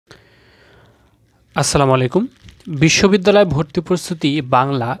আসসালামু আলাইকুম। বিশ্ববিদ্যালয় ভর্তি প্রস্তুতি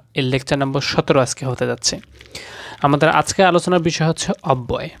বাংলা এর লেকচার নম্বর 17 আজকে হতে যাচ্ছে। আমাদের আজকে আলোচনার বিষয় হচ্ছে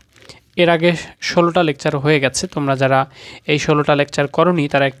অব্যয়। এর আগে 16টা লেকচার হয়ে গেছে। তোমরা যারা এই 16টা লেকচার করোনি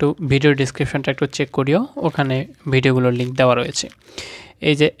তারা একটু ভিডিও ডেসক্রিপশনটা একটু চেক করিও, ওখানে ভিডিওগুলোর লিঙ্ক দেওয়া রয়েছে।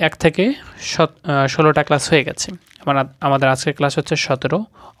 এই যে 1 থেকে 16টা ক্লাস হয়ে গেছে। আমাদের আজকের ক্লাস হচ্ছে 17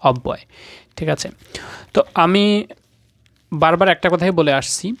 অব্যয়। ঠিক আছে, তো আমি বারবার একটা কথাই বলে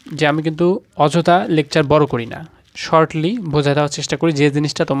আসছি যে আমি কিন্তু অযথা লেকচার বড় করি না, শর্টলি বোঝা দেওয়ার চেষ্টা করি। যে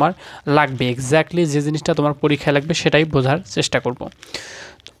জিনিসটা তোমার লাগবে, এক্স্যাক্টলি যে জিনিসটা তোমার পরীক্ষায় লাগবে সেটাই বোঝার চেষ্টা করব।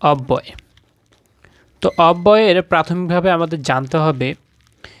 অব্যয়, তো অব্যয়ের প্রাথমিকভাবে আমাদের জানতে হবে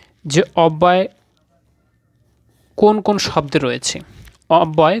যে অব্যয় কোন কোন শব্দে রয়েছে।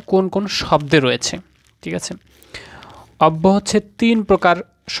 অব্যয় কোন কোন শব্দে রয়েছে, ঠিক আছে। অব্যয় হচ্ছে 3 প্রকার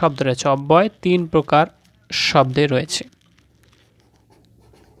শব্দ রয়েছে। অব্যয় 3 প্রকার শব্দে রয়েছে।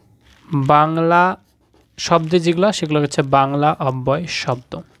 বাংলা শব্দে যেগুলো সেগুলো হচ্ছে বাংলা অব্যয়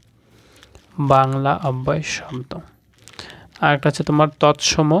শব্দ, বাংলা অব্যয় শব্দ। আর একটা হচ্ছে তোমার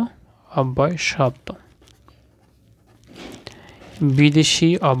তৎসম অব্যয় শব্দ, বিদেশি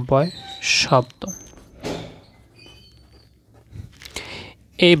অব্যয় শব্দ।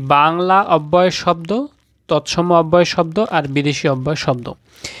 এই বাংলা অব্যয় শব্দ, তৎসম অব্যয় শব্দ আর বিদেশি অব্যয় শব্দ,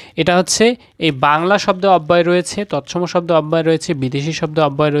 এটা হচ্ছে এই বাংলা শব্দে অব্যয় রয়েছে, তৎসম শব্দে অব্যয় রয়েছে, বিদেশি শব্দে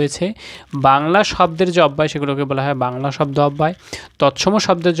অব্যয় রয়েছে। বাংলা শব্দের যে অব্যয় সেগুলোকে বলা হয় বাংলা শব্দ অব্যয়, তৎসম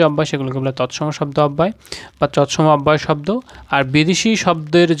শব্দের যে অব্যয় সেগুলোকে বলা হয় তৎসম শব্দ অব্যয় বা তৎসম অব্যয় শব্দ, আর বিদেশি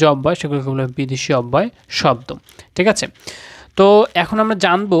শব্দের যে অব্যয় সেগুলোকে বলা হয় বিদেশি অব্যয় শব্দ। ঠিক আছে, তো এখন আমরা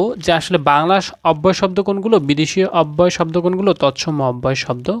জানবো যে আসলে বাংলা অব্যয় শব্দ কোনগুলো, বিদেশি অব্যয় শব্দ কোনগুলো, তৎসম অব্যয়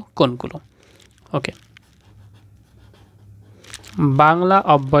শব্দ কোনগুলো। ওকে, বাংলা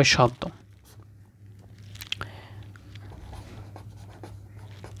অব্যয় শব্দ।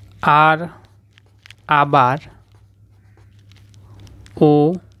 আর, আবার, ও,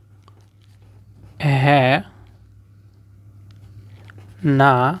 হ্যাঁ,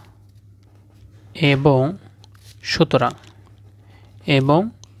 না, এবং সুতরাং, এবং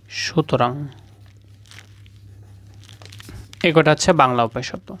সুতরাং, এগুলো হচ্ছে বাংলা অব্যয়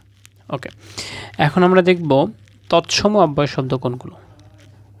শব্দ। ওকে, এখন আমরা দেখব তৎসম অব্যয় শব্দ কোনগুলো।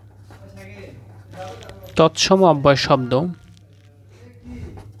 তৎসম অব্যয় শব্দ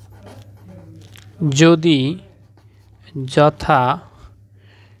যদি, যথা,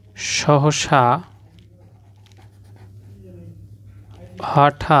 সহসা,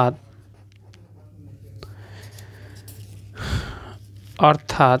 হঠাৎ,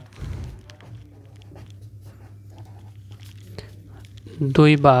 অর্থাৎ,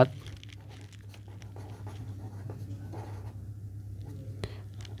 দুইবাদ,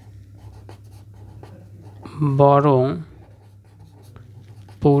 বরং,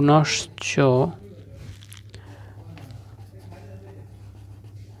 পুনশ্চ,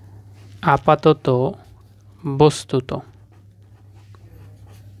 আপাতত, বস্তুত,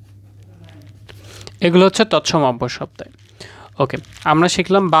 এগুলো হচ্ছে তৎসম অব্যয় শব্দ। ওকে, আমরা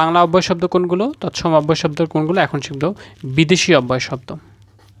শিখলাম বাংলা অব্যয় শব্দ কোনগুলো, তৎসম অব্যয় শব্দ কোনগুলো। এখন শিখব বিদেশি অব্যয় শব্দ।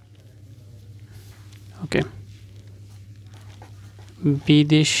 ওকে,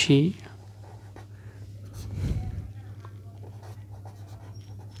 বিদেশি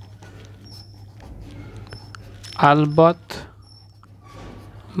আলবত,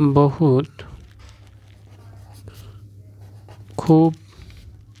 বহুত, খুব,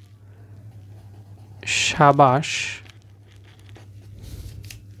 সাবাস,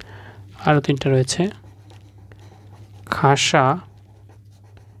 আরও 3টা রয়েছে, খাসা,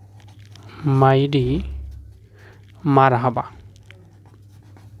 মাইরি, মারহাবা,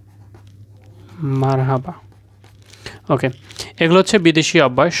 মারহাবা। ওকে, এগুলো হচ্ছে বিদেশি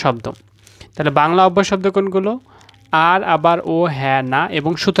অব্যয় শব্দ। তাহলে বাংলা অব্যয় শব্দ কোনগুলো? আর, আবার, ও, হ্যাঁ, না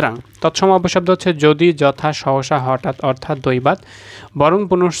এবং সুতরাং। তৎসম অব্যয় শব্দ হচ্ছে যদি, যথা, সহসা, হঠাৎ, অর্থাৎ, দৈবাত, বরং,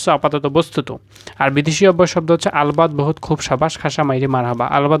 পুনশ্চ, আপাতত, বস্তুত। আর বিদেশি অব্যয় শব্দ হচ্ছে আলবাত, বহুত, খুব, সাবাস, খাসা, মাইরি, মারহাবা।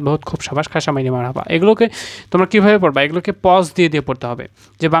 আলবাত, বহুত, খুব, সাবাস, খাসা, মাইরি, মারহাবা। এগুলোকে তোমরা কীভাবে পড়বা? এগুলোকে পজ দিয়ে দিয়ে পড়তে হবে।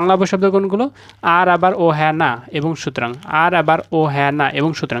 যে বাংলা অব্যয় শব্দ কোনগুলো? আর, আবার, ও, হ্যাঁ, না এবং সুতরাং। আর, আবার, ও, হ্যাঁ, না এবং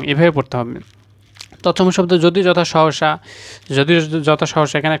সুতরাং, এভাবে পড়তে হবে। তৎসম শব্দ যদি, যথা, সহসা, যদি, যথা,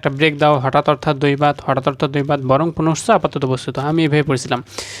 সহসা, এখানে একটা ব্রেক দাও। হঠাৎ, অর্থাৎ, দৈবাত, হঠাৎ, অর্থাৎ, দৈবাত, বরং, পুনশ্চ, আপাতত, বস্তুত। আমি এভাবে পড়েছিলাম,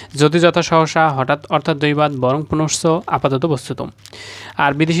 যদি, যথা, সহসা, হঠাৎ, অর্থাৎ, দৈবাত, বরং, পুনশ্চ, আপাতত, বস্তুত।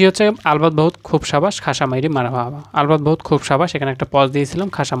 আর বিদেশি হচ্ছে আলবাত, বহুত, খুব, সাবাস, খাসা, মাইরি, মারহাবা। আলবাত, বহুত, খুব, সাবাস, এখানে একটা পজ দিয়েছিলাম,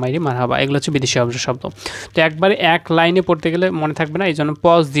 খাসা, মাইরি, মারহাবা। এগুলো হচ্ছে বিদেশি শব্দ। তো একবারে এক লাইনে পড়তে গেলে মনে থাকবে না, এই জন্য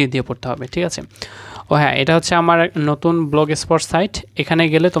পজ দিয়ে দিয়ে পড়তে হবে। ঠিক আছে, ও হ্যাঁ, এটা হচ্ছে আমার নতুন ব্লগ স্পট সাইট। এখানে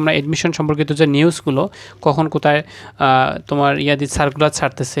গেলে তোমরা এডমিশন সম্পর্কিত যে নিউজগুলো, কখন কোথায় তোমার সার্কুলার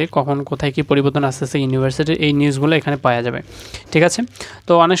ছাড়তেছে, কখন কোথায় কী পরিবর্তন আসতেছে ইউনিভার্সিটির, এই নিউজগুলো এখানে পাওয়া যাবে। ঠিক আছে?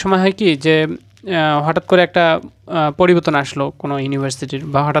 তো অনেক সময় হয় কি যে হঠাৎ করে একটা পরিবর্তন আসলো কোনো ইউনিভার্সিটির,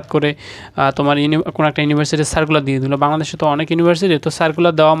 বা হঠাৎ করে তোমার কোনো একটা ইউনিভার্সিটির সার্কুলার দিয়ে দিল। বাংলাদেশে তো অনেক ইউনিভার্সিটি, তো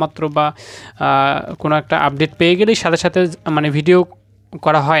সার্কুলার দেওয়া মাত্র বা কোনো একটা আপডেট পেয়ে গেলেই সাথে সাথে মানে ভিডিও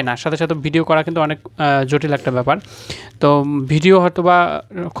করা হয় না, সাথে সাথে ভিডিও করা কিন্তু অনেক জটিল একটা ব্যাপার। তো ভিডিও হয়তো বা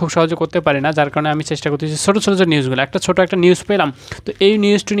খুব সহজে করতে পারি না, যার কারণে আমি চেষ্টা করতেছি ছোটো ছোটো যে নিউজগুলো, একটা নিউজ পেলাম, তো এই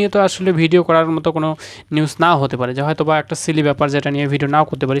নিউজটি নিয়ে তো আসলে ভিডিও করার মতো কোনো নিউজ নাও হতে পারে, যে হয়তো বা একটা সিলি ব্যাপার যেটা নিয়ে ভিডিও নাও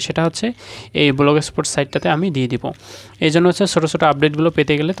করতে পারি, সেটা হচ্ছে এই ব্লগ স্পট সাইটটাতে আমি দিয়ে দিব। এই জন্য হচ্ছে ছোটো ছোটো আপডেটগুলো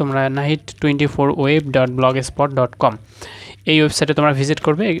পেতে গেলে তোমরা nahid24web.blogspot.com এই ওয়েবসাইটে তোমরা ভিজিট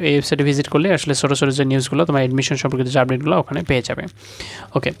করবে। এই ওয়েবসাইটে ভিজিট করলে আসলে ছোটো ছোটো যে নিউজগুলো, তোমার এডমিশন সম্পর্কিত যে আপডেটগুলো ওখানে পেয়ে যাবে।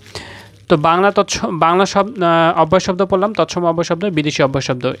 ওকে, তো বাংলা অব্যয় শব্দ পড়লাম, তৎসম অব্যয় শব্দ, বিদেশি অব্যয়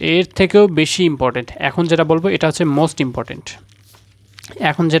শব্দ। এর থেকেও বেশি ইম্পর্টেন্ট এখন যেটা বলবো, এটা হচ্ছে মোস্ট ইম্পর্টেন্ট।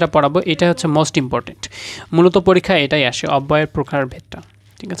 এখন যেটা পড়াবো এটা হচ্ছে মোস্ট ইম্পর্টেন্ট। মূলত পরীক্ষায় এটাই আসে, অব্যয়ের প্রকারভেদটা।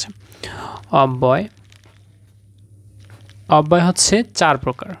 ঠিক আছে? অব্যয় হচ্ছে 4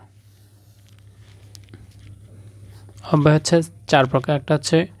 প্রকার। অব্যয় হচ্ছে 4 প্রকার। একটা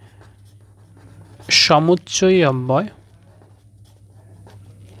হচ্ছে সমুচ্চয়ী অব্যয়,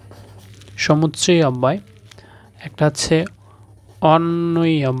 একটা হচ্ছে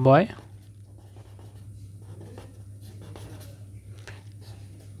অন্বয়ী অব্যয়,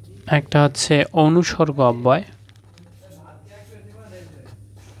 একটা হচ্ছে অনুসর্গ অব্যয়,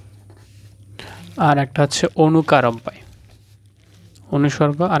 আর একটা হচ্ছে অনুকার অব্যয়।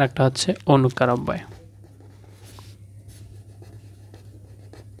 অনুসর্গ আর একটা হচ্ছে অনুকার অব্যয়।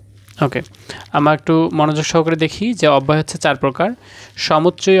 ওকে, আমরা একটু মনোযোগ সহকারে দেখি যে অব্যয় হচ্ছে 4 প্রকার: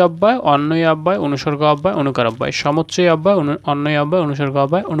 সমুচ্চয়ী অব্যয়, অন্বয়ী অব্যয়, অনুসর্গ অব্যয়, অনুকার অব্যয়। সমুচ্চয়ী অব্যয়, অন্বয়ী অব্যয়, অনুসর্গ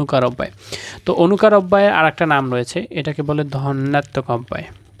অব্যয়, অনুকার অব্যয়। তো অনুকার অব্যয়ের আর একটা নাম রয়েছে, এটাকে বলে ধন্যাত্মক অব্যয়।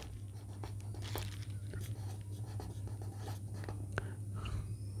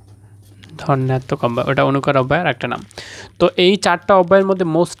 ধন্যাত্মক অব্যয়, ওটা অনুকার অব্যয়ের একটা নাম। তো এই 4টা অব্যয়ের মধ্যে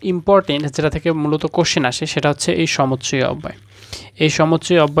মোস্ট ইম্পর্টেন্ট যেটা থেকে মূলত কোশ্চেন আসে, সেটা হচ্ছে এই সমুচ্চয়ী অব্যয়। এই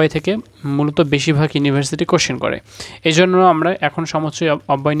সমুচ্চয়ী অব্যয় থেকে মূলত বেশিরভাগ ইউনিভার্সিটি কোশ্চেন করে। এই জন্য আমরা এখন সমুচ্চয়ী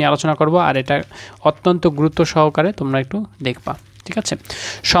অব্যয় নিয়ে আলোচনা করব, আর এটা অত্যন্ত গুরুত্ব সহকারে তোমরা একটু দেখবা। ঠিক আছে?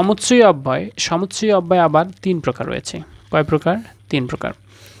 সমুচ্চয়ী অব্যয় আবার 3 প্রকার রয়েছে। কয় প্রকার? 3 প্রকার।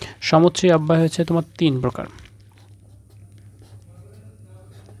 সমুচ্চয়ী অব্যয় হচ্ছে তোমার 3 প্রকার।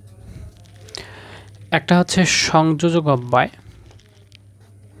 একটা হচ্ছে সংযোজক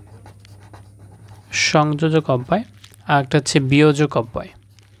অব্যয়, আর একটা হচ্ছে বিয়োজক অব্যয়,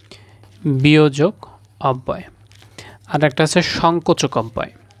 আর একটা হচ্ছে সংকোচক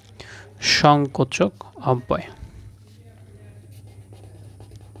অব্যয়।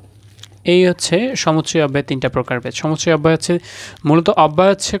 এই হচ্ছে সমুচ্চয়ী অব্যয় 3টা প্রকার। সমুচ্চয়ী অব্যয় হচ্ছে মূলত অব্যয়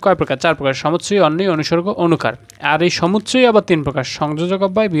হচ্ছে কয় প্রকার? 4 প্রকার: সমুচ্চয়ী, অন্বয়ী, অনুসর্গ, অনুকার। আর এই সমুচ্চয়ী আবার 3 প্রকার: সংযোজক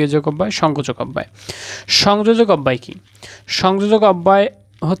অব্যয়, বিয়োজক অব্যয়, সংকোচক অব্যয়। সংযোজক অব্যয় কি? সংযোজক অব্যয়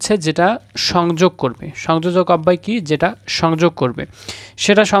হচ্ছে যেটা সংযোগ করবে। সংযোজক অব্যয় কি? যেটা সংযোগ করবে।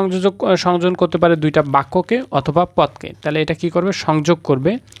 সেটা সংযোজন করতে পারে 2টা বাক্যকে অথবা পদকে। তাহলে এটা কি করবে? সংযোগ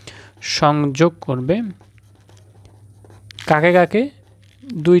করবে কাকে?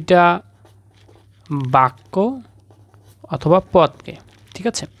 2টা বাক্য অথবা পদকে। ঠিক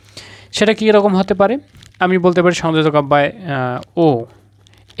আছে? সেটা কি রকম হতে পারে? আমি বলতে পারি সংযোজক অব্যয় ও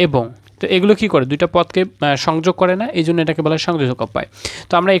এবং। তো এগুলো কি করে? 2টা পদকে সংযোগ করে না, এই জন্য এটাকে বলা হয় সংযোজক অব্যয়।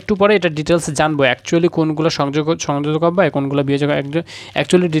 তো আমরা একটু পরে এটা ডিটেলসে জানবো, অ্যাকচুয়ালি কোনগুলো সংযোজক অব্যয়, কোনগুলো বিয়োজক,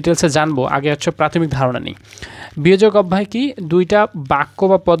 অ্যাকচুয়ালি ডিটেলসে জানবো। আগে হচ্ছে প্রাথমিক ধারণা নেই। বিয়োজক অব্যয় কি? 2টা বাক্য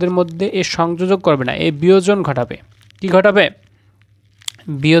বা পদের মধ্যে এ সংযোজক করবে না, এ বিয়োজন ঘটাবে। কি ঘটাবে?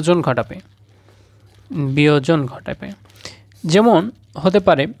 বিয়োজন ঘটাবে। যেমন হতে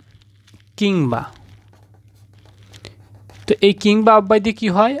পারে কিংবা। তো এই কিংবা অব্যয় দিয়ে কী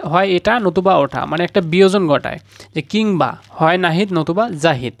হয়? হয় এটা নতুবা ওটা, মানে একটা বিয়োজন ঘটায়, যে কিংবা হয় নাহিদ নতুবা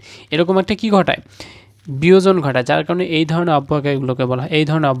জাহিদ, এরকম একটা কি ঘটায়? বিয়োজন ঘটায়। যার কারণে এই ধরনের অব্যয়গুলোকে বলা হয়, এই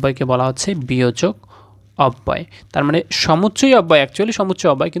ধরনের অব্যয়কে বলা হচ্ছে বিয়োজক অব্যয়। তার মানে সমুচ্চয়ী অব্যয় অ্যাকচুয়ালি সমুচ্চয়ী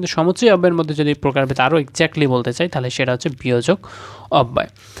অব্যয়, কিন্তু সমুচ্চয়ী অব্যয়ের মধ্যে যদি প্রকারভেদ আরও এক্স্যাক্টলি বলতে চাই, তাহলে সেটা হচ্ছে বিয়োজক অব্যয়।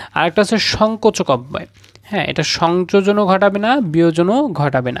 আর একটা হচ্ছে সংকোচক অব্যয়। হ্যাঁ, এটা সংযোজনও ঘটাবে না, বিয়োজনও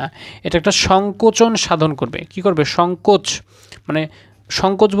ঘটাবে না, এটা একটা সংকোচন সাধন করবে। কি করবে? সংকোচ, মানে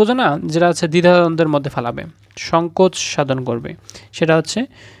সংকোচ বোঝো না, যেটা হচ্ছে দ্বিধাদ্বন্দ্বের মধ্যে ফেলাবে, সংকোচ সাধন করবে, সেটা হচ্ছে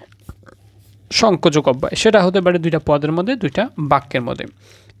সংকোচক অব্যয়। সেটা হতে পারে 2টা পদের মধ্যে, 2টা বাক্যের মধ্যে।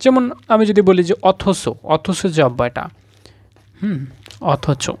 যেমন আমি যদি বলি যে অথচ যে অব্যয়টা,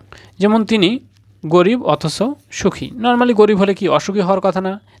 অথচ, যেমন তিনি গরিব অথচ সুখী। নর্মালি গরিব হলে কি অসুখী হওয়ার কথা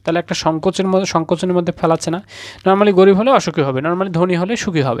না? তাহলে একটা সংকোচনের মধ্যে ফেলাচ্ছে না? নর্মালি গরিব হলে অসুখী হবে, নর্মালি ধনী হলে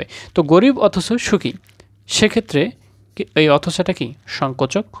সুখী হবে। তো গরিব অথচ সুখী, সেক্ষেত্রে এই অথচটা কি?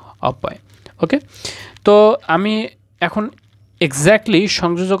 সংকোচক অব্যয়। ওকে, তো আমি এখন এক্স্যাক্টলি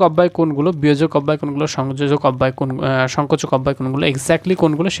সংযোজক অব্যয় কোনগুলো, বিয়োজক অব্যয় কোনগুলো, সংযোজক অব্যয় কোন, সংকোচক অব্যয় কোনগুলো, এক্স্যাক্টলি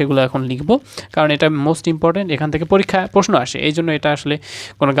কোনগুলো, সেগুলো এখন লিখব, কারণ এটা মোস্ট ইম্পর্টেন্ট। এখান থেকে পরীক্ষায় প্রশ্ন আসে, এই জন্য এটা আসলে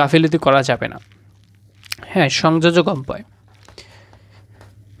কোনো গাফিলতি করা যাবে না। হ্যাঁ, সংযোজক অব্যয়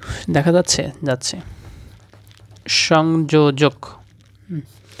দেখা যাচ্ছে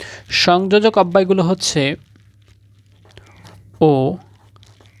সংযোজক অব্যয়গুলো হচ্ছে ও,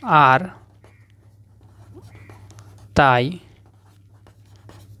 আর, তাই,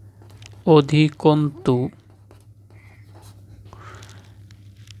 অধিকন্তু,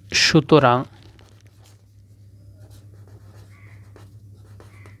 সুতরাং,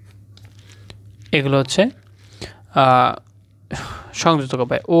 এগুলো হচ্ছে সংযোজক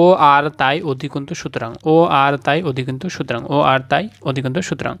অব্যয়। ও, আর, তাই, অধিকন্তু, সুতরাং। ও, আর, তাই, অধিকন্তু, সুতরাং। ও, আর, তাই, অধিকন্তু,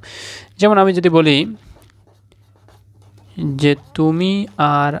 সুতরাং। যেমন আমি যদি বলি যে তুমি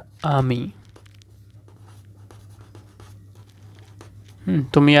আর আমি,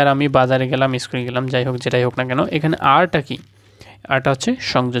 তুমি আর আমি বাজারে গেলাম, স্কুলে গেলাম, যাই হোক, যেটাই হোক না কেন, এখানে আরটা কি? আরটা হচ্ছে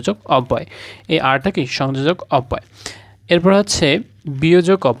সংযোজক অব্যয়। এই আরটা কি? সংযোজক অব্যয়। এরপর হচ্ছে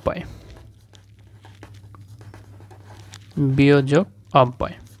বিয়োজক অব্যয়। বিয়োজক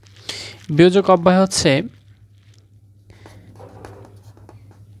অব্যয়, বিয়োজক অব্যয় হচ্ছে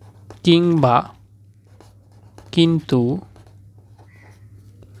কিংবা, কিন্তু,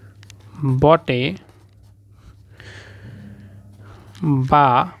 বটে, বা,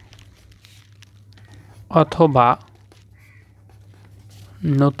 অথবা,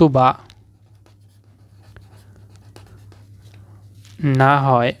 নতুবা, না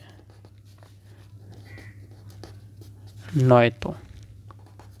হয়, নয়তো।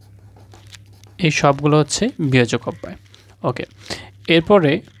 এই সবগুলো হচ্ছে বিয়োজক অব্যয়। ওকে,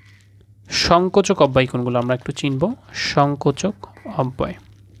 এরপরে সংকোচক অব্যয় কোনগুলো আমরা একটু চিনব। সংকোচক অব্যয়,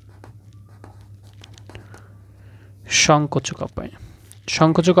 সংকোচক অব্যয়,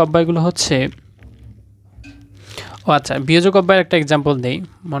 সংকোচক অব্যয়গুলো হচ্ছে, ও আচ্ছা, বিয়োজক অব্যয়ের একটা এক্সাম্পল দেই।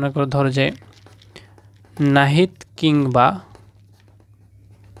 মনে করো, ধরো যে নাহিদ কিংবা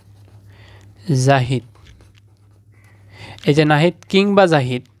জাহিদ। এই যে নাহিদ কিংবা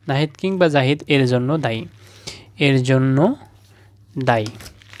জাহিদ, নাহিদ কিংবা জাহিদ এর জন্য দায়ী, এর জন্য দায়ী।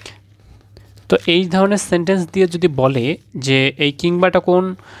 তো এই ধরনের সেন্টেন্স দিয়ে যদি বলে যে এই কিংবাটা কোন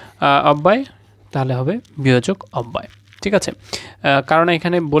অব্যয়, তাহলে হবে বিয়োজক অব্যয়। ঠিক আছে, কারণ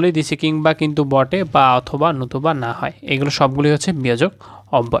এখানে বলে দিছি কিংবা, কিন্তু, বটে, বা, অথবা, নতুবা, না হয়, এগুলো সবগুলি হচ্ছে বিয়োজক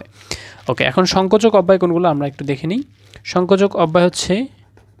অব্যয়। ওকে, এখন সংকোচক অব্যয় কোনগুলো আমরা একটু দেখে নিই। সংকোচক অব্যয় হচ্ছে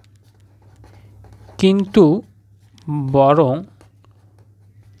কিন্তু, বরং,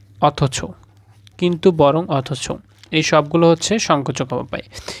 অথচ। কিন্তু, বরং, অথচ, এই সবগুলো হচ্ছে সংকোচক অব্যয়।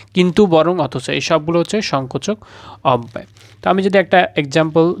 কিন্তু, বরং, অথচ, এই সবগুলো হচ্ছে সংকোচক অব্যয়। তো আমি যদি একটা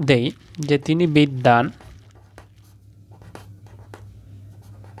এক্সাম্পল দেই যে তিনি বিদ্বান,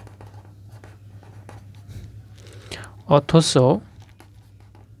 অথচ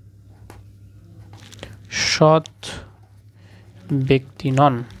সৎ ব্যক্তি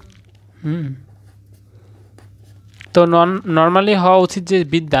নন। তো নর্মালি হওয়া উচিত যে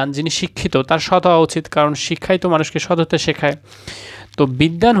বিদ্বান, যিনি শিক্ষিত, তার সৎ হওয়া উচিত, কারণ শিক্ষাই তো মানুষকে সৎ হতে শেখায়। তো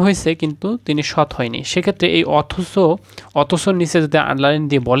বিদ্বান হয়েছে কিন্তু তিনি সৎ হয়নি, সেক্ষেত্রে এই অথচর নিচে যদি আন্ডারলাইন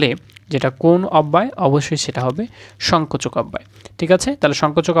দিয়ে বলে যেটা কোন অব্যয়, অবশ্যই সেটা হবে সংকোচক অব্যয়। ঠিক আছে, তাহলে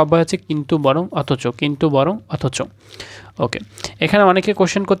সংকোচক অব্যয় হচ্ছে কিন্তু, বরং, অথচ। কিন্তু, বরং, অথচ। ওকে, এখানে অনেকে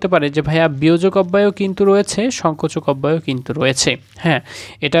কোশ্চেন করতে পারে যে ভাইয়া বিয়োজক অব্যয়ও কিন্তু রয়েছে, সংকোচক অব্যয়ও কিন্তু রয়েছে। হ্যাঁ,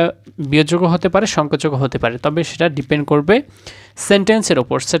 এটা বিয়োজকও হতে পারে, সংকোচকও হতে পারে, তবে সেটা ডিপেন্ড করবে সেন্টেন্সের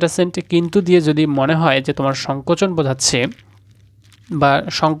ওপর। সেটা কিন্তু দিয়ে যদি মনে হয় যে তোমার সংকোচন বোঝাচ্ছে বা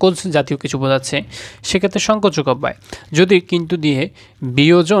সংকোচ জাতীয় কিছু বোঝাচ্ছে, সেক্ষেত্রে সংকোচক অব্যয়। যদি কিন্তু দিয়ে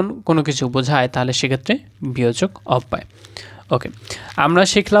বিয়োজন কোনো কিছু বোঝায়, তাহলে সেক্ষেত্রে বিয়োজক অব্যয়। ওকে, আমরা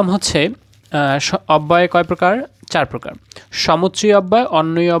শিখলাম হচ্ছে অব্যয় কয় প্রকার? 4 প্রকার। সমুচ্চয়ী অব্যয়,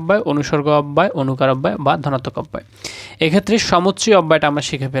 অন্বয়ী অব্যয়, অনুসর্গ অব্যয়, অনুকার অব্যয় বা ধনাত্মক অব্যয়। এক্ষেত্রে সমুচ্চয়ী অব্যয়টা আমরা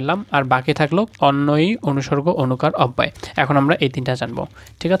শিখে ফেললাম, আর বাকি থাকলো অন্বয়ী, অনুসর্গ, অনুকার অব্যয়। এখন আমরা এই 3টা জানবো।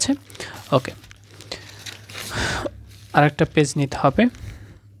 ঠিক আছে, ওকে, আরেকটা পেজ নিতে হবে,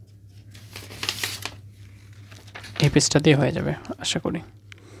 এই পেজটা দিয়ে হয়ে যাবে আশা করি।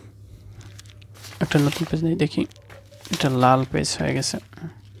 একটা নতুন পেজ নিয়ে দেখি, এটা লাল পেজ হয়ে গেছে।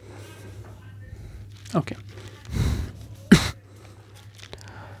 ওকে,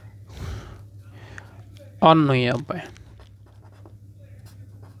 অন্বয়ী অব্যয়।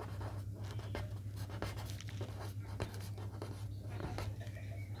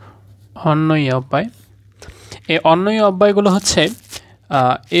 অন্যই অব্যয়। এই অন্যই অব্যয়গুলো হচ্ছে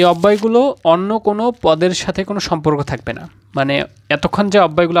এই অব্যয়গুলো অন্য কোনো পদের সাথে কোনো সম্পর্ক থাকবে না। মানে এতক্ষণ যে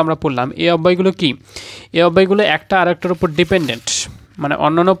অব্যয়গুলো আমরা পড়লাম এই অব্যয়গুলো কি, এই অব্যয়গুলো একটা আরেকটার উপর ডিপেন্ডেন্ট, মানে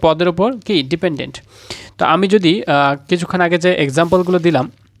অন্যান্য পদের উপর কি ডিপেন্ডেন্ট। তো আমি যদি কিছুক্ষণ আগে যে এক্সাম্পলগুলো দিলাম,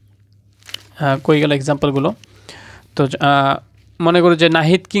 কই গেল এক্সাম্পলগুলো, তো মনে করো যে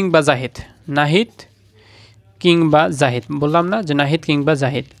নাহিদ কিংবা জাহিদ, নাহিদ কিংবা জাহিদ বললাম না যে নাহিদ কিংবা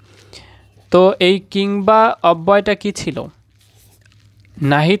জাহিদ। তো এই কিংবা অব্যয়টা কি ছিল,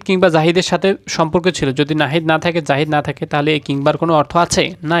 নাহিদ কিংবা জাহিদের সাথে সম্পর্ক ছিল। যদি নাহিদ না থাকে জাহিদ না থাকে তাহলে এই কিংবার কোনো অর্থ আছে?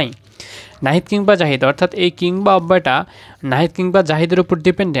 নাই। নাহিদ কিংবা জাহিদ অর্থাৎ এই কিংবা অব্যয়টা নাহিদ কিংবা জাহিদের উপর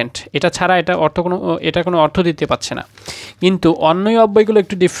ডিপেন্ডেন্ট, এটা ছাড়া এটা কোনো অর্থ দিতে পারছে না। কিন্তু অন্যয় অব্যয়গুলো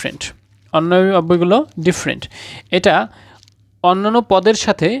একটু ডিফারেন্ট, অন্যয় অব্যয়গুলো ডিফারেন্ট, এটা অন্যান্য পদের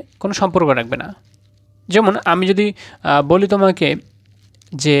সাথে কোনো সম্পর্ক রাখবে না। যেমন আমি যদি বলি তোমাকে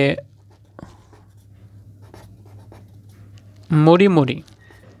যে মরি মরি,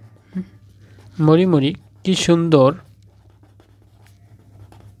 মরি মরি কি সুন্দর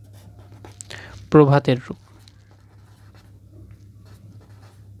প্রভাতের রূপ,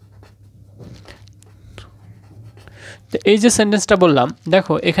 তো এই যে সেন্টেন্সটা বললাম,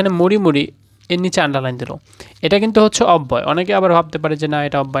 দেখো এখানে মরি মরি এর নিচে আন্ডারলাইন দিল, এটা কিন্তু হচ্ছে অব্যয়। অনেকে আবার ভাবতে পারে যে না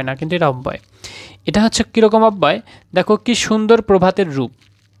এটা অব্যয় না, কিন্তু এটা অব্যয়। এটা হচ্ছে কীরকম অব্যয়, দেখো কি সুন্দর প্রভাতের রূপ,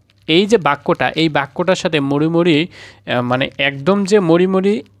 এই যে বাক্যটা, এই বাক্যটার সাথে মরি মরি মানে একদম যে মরি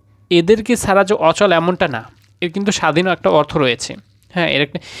মরি এদেরকে ছাড়া যে অচল এমনটা না, এর কিন্তু স্বাধীন একটা অর্থ রয়েছে। হ্যাঁ,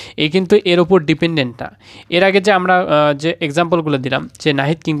 এই কিন্তু এর ওপর ডিপেন্ডেন্ট না। এর আগে যে আমরা যে এক্সাম্পলগুলো দিলাম যে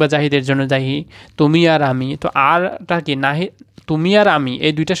নাহিদ কিংবা জাহিদের জন্য যাহি, তুমি আর আমি, তো আরটা কি নাহিদ, তুমি আর আমি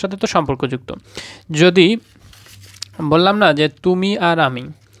এই দুইটার সাথে তো সম্পর্কযুক্ত। যদি বললাম না যে তুমি আর আমি,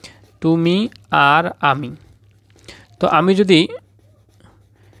 তুমি আর আমি, তো আমি যদি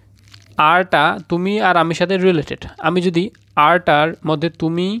আরটা তুমি আর আমির সাথে রিলেটেড, আমি যদি আরটার মধ্যে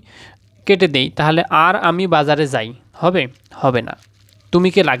তুমি কেটে দেই তাহলে আর আমি বাজারে যাই হবে? হবে না,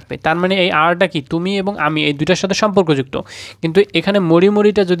 তুমিকে লাগবে। তার মানে এই আরটা কি তুমি এবং আমি এই দুইটার সাথে সম্পর্কযুক্ত। কিন্তু এখানে মরি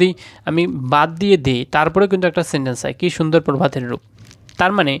মরিটা যদি আমি বাদ দিয়ে দিই তারপরে কিন্তু একটা সেন্টেন্স হয় কি সুন্দর প্রভাতের রূপ।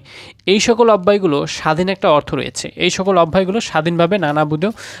 তার মানে এই সকল অব্যয়গুলো স্বাধীন একটা অর্থ রয়েছে, এই সকল অব্যয়গুলো স্বাধীনভাবে নানাবিধ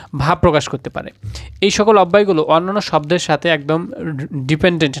ভাব প্রকাশ করতে পারে। এই সকল অব্যয়গুলো অন্যান্য শব্দের সাথে একদম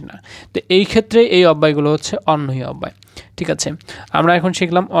ডিপেন্ডেন্ট না। তো এই ক্ষেত্রে এই অব্যয়গুলো হচ্ছে অন্যয় অব্যয়। ঠিক আছে, আমরা এখন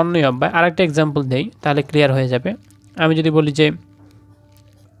শিখলাম অন্যয় অব্যয়। আর একটা এক্সাম্পল দেই তাহলে ক্লিয়ার হয়ে যাবে। আমি যদি বলি যে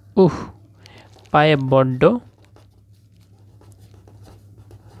উহ পায়ে বড্ড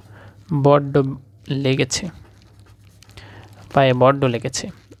বড্ড লেগেছে, পায়ে বড্ড লেগেছে,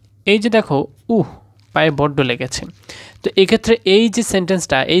 এই যে দেখো পায়ে বড্ড লেগেছে। তো এক্ষেত্রে এই যে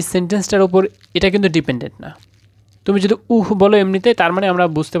সেন্টেন্সটা, এই সেন্টেন্সটার উপর এটা কিন্তু ডিপেন্ডেন্ট না। তুমি যদি বলো এমনিতে, তার মানে আমরা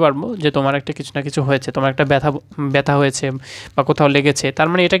বুঝতে পারবো যে তোমার একটা কিছু না কিছু হয়েছে, তোমার একটা ব্যথা হয়েছে বা কোথাও লেগেছে, তার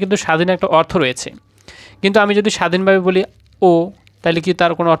মানে এটা কিন্তু স্বাধীন একটা অর্থ রয়েছে। কিন্তু আমি যদি স্বাধীনভাবে বলি তাহলে কি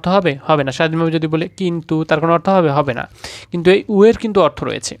তার কোনো অর্থ হবে? হবে না। স্বাধীনভাবে যদি বলি কিন্তু, তার কোনো অর্থ হবে? হবে না। কিন্তু এই এর কিন্তু অর্থ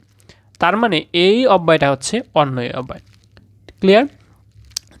রয়েছে। তার মানে এই অব্যয়টা হচ্ছে অন্যয় অব্যয়। ক্লিয়ার?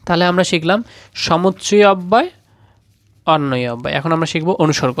 তাহলে আমরা শিখলাম সমুচ্চয় অব্যয়, অন্যয় অব্যয়। এখন আমরা শিখব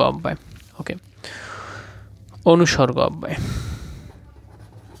অনুসর্গ অব্যয়। ওকে, অনুসর্গ অব্যয়।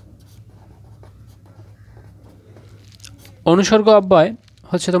 অনুসর্গ অব্যয়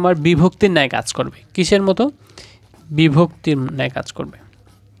হচ্ছে তোমার বিভক্তির ন্যায় কাজ করবে। কিসের মতো? বিভক্তির ন্যায় কাজ করবে।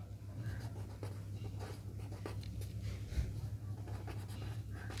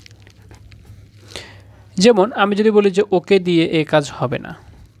 যেমন আমি যদি বলি যে ওকে দিয়ে এ কাজ হবে না,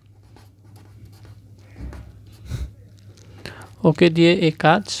 ওকে দিয়ে এ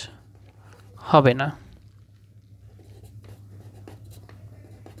কাজ হবে না,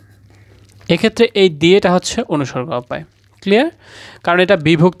 এক্ষেত্রে এই দিয়েটা হচ্ছে অনুসর্গ অব্যয়। ক্লিয়ার? কারণ এটা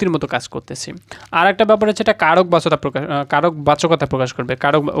বিভক্তির মতো কাজ করতেছি। আর একটা ব্যাপার হচ্ছে এটা কারক বাচকতা প্রকাশ করবে।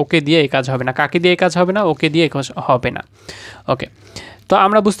 ওকে দিয়ে এই কাজ হবে না, কাকে দিয়ে এই কাজ হবে না, ওকে দিয়ে এই কাজ হবে না। ওকে, তো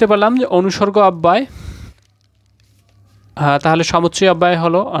আমরা বুঝতে পারলাম যে অনুসর্গ অব্যয়, তাহলে সমুচ্চয় অব্যয়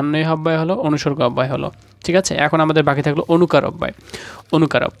হলো, অন্যয় অব্যয় হলো, অনুসর্গ অব্যয় হলো। ঠিক আছে, এখন আমাদের বাকি থাকলো অনুকার অব্যয়।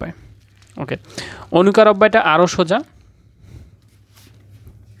 অনুকার অব্যয়। ওকে, অনুকার অব্যয়টা আরও সোজা।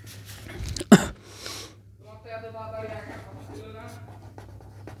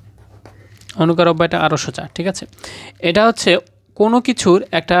 অনুকার অব্যয়টা আরও সোজা। ঠিক আছে, এটা হচ্ছে কোনো কিছুর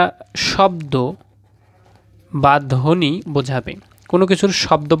একটা শব্দ বা ধ্বনি বোঝাবে, কোনো কিছুর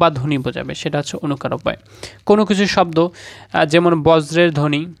শব্দ বা ধ্বনি বোঝাবে, সেটা হচ্ছে অনুকার অব্যয়। কোনো কিছুর শব্দ, যেমন বজ্রের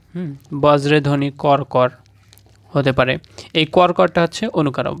ধ্বনি, বজ্রের ধ্বনি কর কর হতে পারে, এই কর করটা হচ্ছে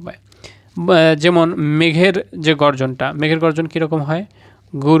অনুকার অব্যয়। যেমন মেঘের যে গর্জনটা, মেঘের গর্জন কীরকম হয়?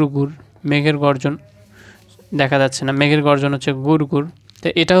 গুর গুর মেঘের গর্জন দেখা যাচ্ছে না, মেঘের গর্জন হচ্ছে গুড় গুড়। তো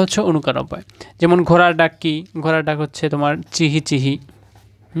এটা হচ্ছে অনুকার অব্যয়। যেমন ঘোড়ার ডাক কি? ঘোড়ার ডাক হচ্ছে তোমার চিহি চিহি,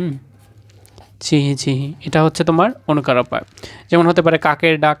 চিহি চিহি, এটা হচ্ছে তোমার অনুকার অব্যয়। যেমন হতে পারে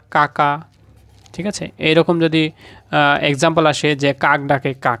কাকের ডাক কাকা, ঠিক আছে? এইরকম যদি এক্সাম্পল আসে যে কাক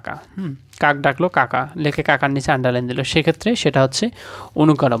ডাকে কাকা, কাক ডাকলো কাকা, লেখে কাকার নিচে আন্ডারলাইন দিল, সেক্ষেত্রে সেটা হচ্ছে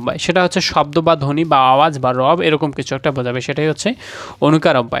অনুকার অব্যয়। সেটা হচ্ছে শব্দ বা ধ্বনি বা আওয়াজ বা রব এরকম কিছু একটা বোঝাবে, সেটাই হচ্ছে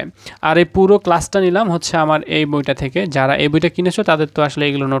অনুকার অব্যয়। আর এই পুরো ক্লাসটা নিলাম হচ্ছে আমার এই বইটা থেকে। যারা এই বইটা কিনেছো তাদের তো আসলে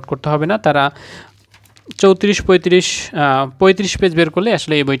এগুলো নোট করতে হবে না, তারা 34-35 পেজ বের করলে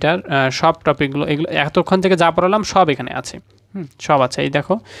আসলে এই বইটার সব টপিকগুলো, এগুলো এতক্ষণ থেকে যা পড়ালাম সব এখানে আছে, সব আছে। এই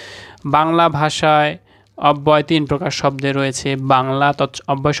দেখো, বাংলা ভাষায় অব্যয় 3 প্রকার শব্দে রয়েছে: বাংলা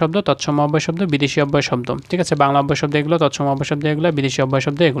অব্যয় শব্দ, তৎসম অব্যয় শব্দ, বিদেশি অব্যয় শব্দ। ঠিক আছে, বাংলা অব্যয় শব্দ এগুলো, তৎসম অব্যয় শব্দ এগুলো, বিদেশি অব্যয়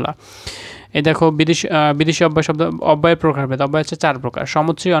শব্দ এগুলো। এই দেখো, বিদেশি অব্যয় শব্দ, অব্যয়ের প্রকারভেদ, অব্যয় হচ্ছে 4 প্রকার: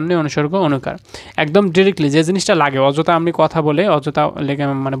 সমুচ্চয়, অন্বয়, অনুসর্গ, অনুকার। একদম ডিরেক্টলি যে জিনিসটা লাগে, অযথা আমি কথা বলে অযথা লেখে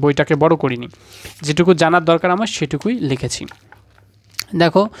মানে বইটাকে বড় করিনি, যেটুকু জানার দরকার আমার সেটুকুই লিখেছি।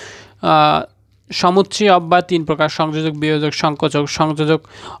 দেখো, সমুচ্চয় অব্যয় 3 প্রকার: সংযোজক, বিয়োজক, সংকোচক। সংযোজক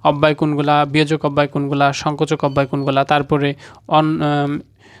অব্যয় কোনগুলা, বিয়োজক অব্যয় কোনগুলা, সংকোচক অব্যয় কোনগুলা।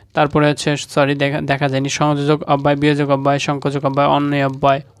 তারপরে হচ্ছে দেখা যায়নি, সংযোজক অব্যয়, বিয়োজক অব্যয়, সংকোচক অব্যয়, অন্বয়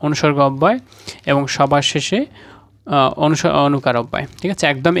অব্যয়, অনুসর্গ অব্যয় এবং সবার শেষে অনুকার অব্যয়। ঠিক আছে,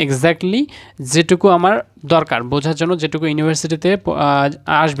 একদম এক্স্যাক্টলি যেটুকু আমার দরকার বোঝার জন্য, যেটুকু ইউনিভার্সিটিতে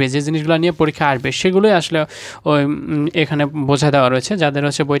আসবে, যে জিনিসগুলো নিয়ে পরীক্ষা আসবে, সেগুলোই আসলে ওই এখানে বোঝা দেওয়া রয়েছে। যাদের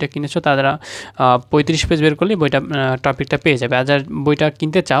হচ্ছে বইটা কিনেছো তারা 35 পেজ বের করলে বইটা টপিকটা পেয়ে যাবে। আর যারা বইটা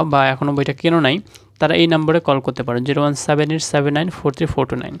কিনতে চাও বা এখনও বইটা কেনো নাই, তারা এই নম্বরে কল করতে পারো,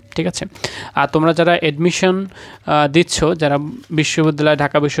 01787943429। ঠিক আছে, আর তোমরা যারা অ্যাডমিশন দিচ্ছ, যারা বিশ্ববিদ্যালয়,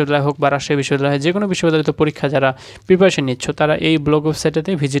 ঢাকা বিশ্ববিদ্যালয় হোক বা রাজশাহী বিশ্ববিদ্যালয়, যে কোনো বিশ্ববিদ্যালয়তে পরীক্ষা যারা প্রিপারেশন নিচ্ছ, তারা এই ব্লগ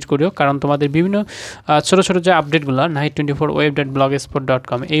ওয়েবসাইটেতে ভিজিট করিও। কারণ তোমাদের বিভিন্ন ছোটো ছোটো যে আপডেটগুলো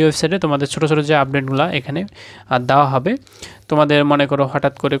nahid24web.blogspot.com, এই ওয়েবসাইটে তোমাদের ছোটো ছোটো যে আপডেটগুলো এখানে দেওয়া হবে। তোমাদের মনে করো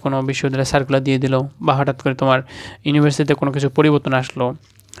হঠাৎ করে কোনো বিশ্ববিদ্যালয় সার্কুলার দিয়ে দিল, বা হঠাৎ করে তোমার ইউনিভার্সিটিতে কোনো কিছু পরিবর্তন আসলো,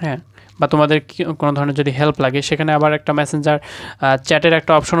 হ্যাঁ, বা তোমাদের কোনো ধরনের যদি হেল্প লাগে, সেখানে আবার একটা মেসেঞ্জার চ্যাটের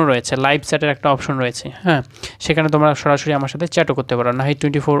একটা অপশনও রয়েছে, লাইভ চ্যাটের একটা অপশন রয়েছে, হ্যাঁ, সেখানে তোমরা সরাসরি আমার সাথে চ্যাটও করতে পারো,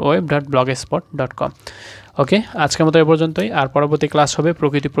 nahid24web.blogspot.com। ওকে, আজকের মতো এ পর্যন্তই। আর পরবর্তী ক্লাস হবে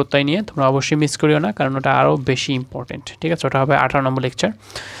প্রকৃতি প্রত্যয় নিয়ে, তোমরা অবশ্যই মিস করিও না, কারণ ওটা আরও বেশি ইম্পর্টেন্ট। ঠিক আছে, ওটা হবে 18 নম্বর লেকচার।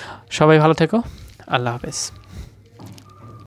 সবাই ভালো থেকো, আল্লাহ হাফেজ।